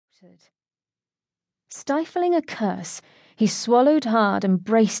muttered. Stifling a curse, he swallowed hard and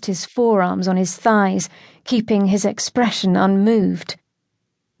braced his forearms on his thighs, keeping his expression unmoved.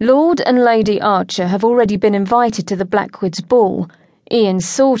 Lord and Lady Archer have already been invited to the Blackwoods ball. Ian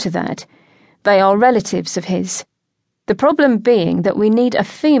saw to that. They are relatives of his. The problem being that we need a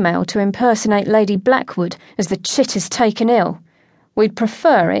female to impersonate Lady Blackwood as the chit is taken ill. We'd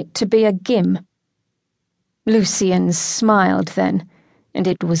prefer it to be a Gim. Lucian smiled then, and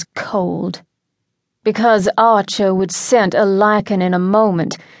it was cold. Because Archer would scent a lichen in a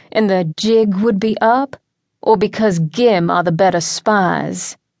moment, and the jig would be up, or because Gim are the better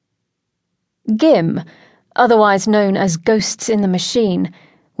spies? Gim, otherwise known as ghosts in the machine,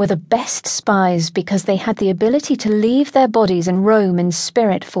 were the best spies because they had the ability to leave their bodies and roam in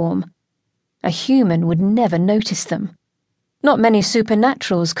spirit form. A human would never notice them. Not many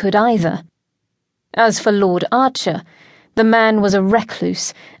supernaturals could either. As for Lord Archer, the man was a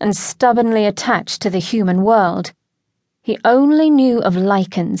recluse and stubbornly attached to the human world. He only knew of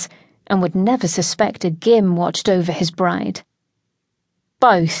lichens and would never suspect a Gim watched over his bride.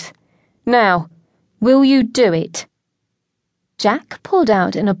 Both. Now, will you do it? Jack pulled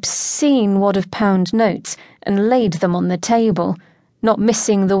out an obscene wad of pound notes and laid them on the table, not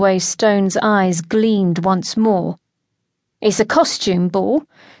missing the way Stone's eyes gleamed once more. It's a costume ball,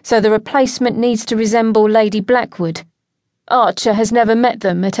 so the replacement needs to resemble Lady Blackwood. Archer has never met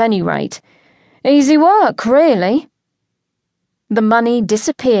them, at any rate. Easy work, really. The money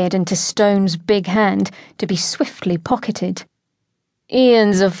disappeared into Stone's big hand to be swiftly pocketed.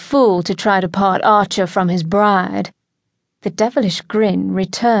 Ian's a fool to try to part Archer from his bride. The devilish grin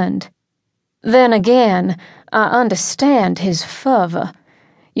returned. Then again, I understand his fervour.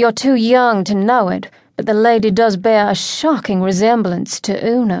 You're too young to know it, but the lady does bear a shocking resemblance to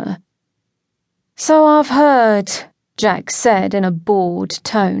Una. So I've heard, Jack said in a bored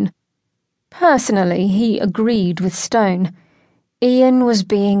tone. Personally, he agreed with Stone. Ian was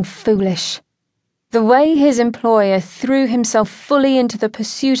being foolish. The way his employer threw himself fully into the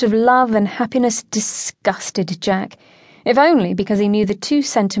pursuit of love and happiness disgusted Jack, if only because he knew the two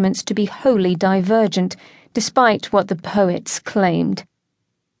sentiments to be wholly divergent, despite what the poets claimed.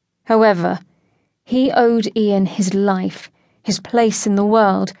 However, he owed Ian his life, his place in the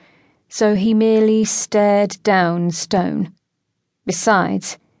world, so he merely stared down Stone.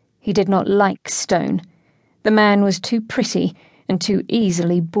 Besides, he did not like Stone. The man was too pretty and too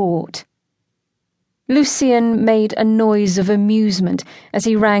easily bought. Lucian made a noise of amusement as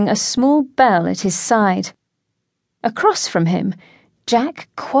he rang a small bell at his side. Across from him, Jack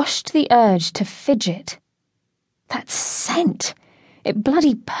quashed the urge to fidget. That scent! It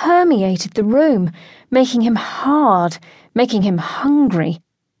bloody permeated the room, making him hard, making him hungry.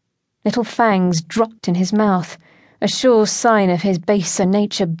 Little fangs dropped in his mouth, a sure sign of his baser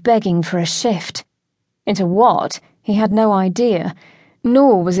nature begging for a shift. Into what, he had no idea,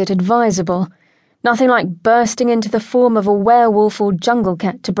 nor was it advisable. Nothing like bursting into the form of a werewolf or jungle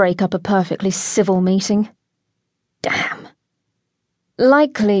cat to break up a perfectly civil meeting. Damn.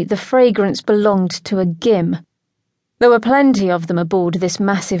 Likely the fragrance belonged to a Gim. There were plenty of them aboard this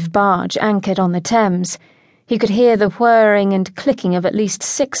massive barge anchored on the Thames. He could hear the whirring and clicking of at least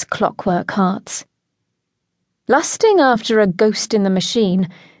 6 clockwork hearts. Lusting after a ghost in the machine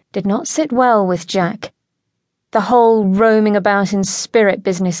did not sit well with Jack. The whole roaming about in spirit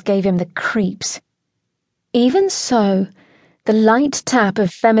business gave him the creeps. Even so, the light tap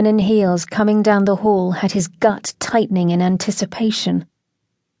of feminine heels coming down the hall had his gut tightening in anticipation.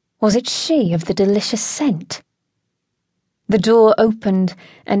 Was it she of the delicious scent? The door opened,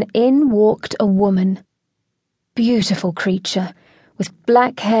 and in walked a woman. Beautiful creature, with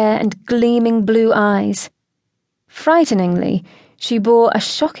black hair and gleaming blue eyes. Frighteningly, she bore a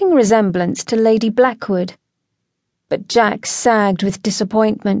shocking resemblance to Lady Blackwood. But Jack sagged with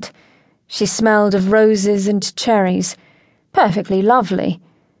disappointment. She smelled of roses and cherries, perfectly lovely,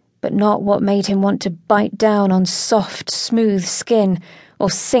 but not what made him want to bite down on soft, smooth skin or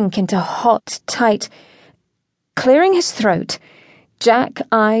sink into hot, tight... Clearing his throat, Jack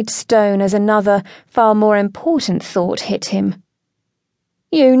eyed Stone as another, far more important thought hit him.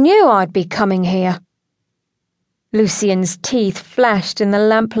 You knew I'd be coming here. Lucian's teeth flashed in the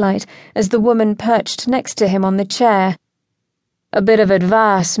lamplight as the woman perched next to him on the chair. A bit of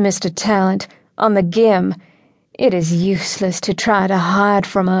advice, Mr. Talent, on the Gim. It is useless to try to hide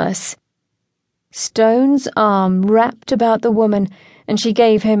from us. Stone's arm wrapped about the woman, and she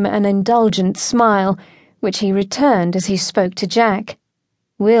gave him an indulgent smile, which he returned as he spoke to Jack.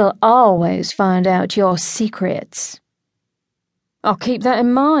 We'll always find out your secrets. I'll keep that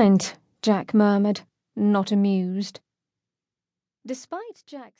in mind, Jack murmured, not amused. Despite Jack's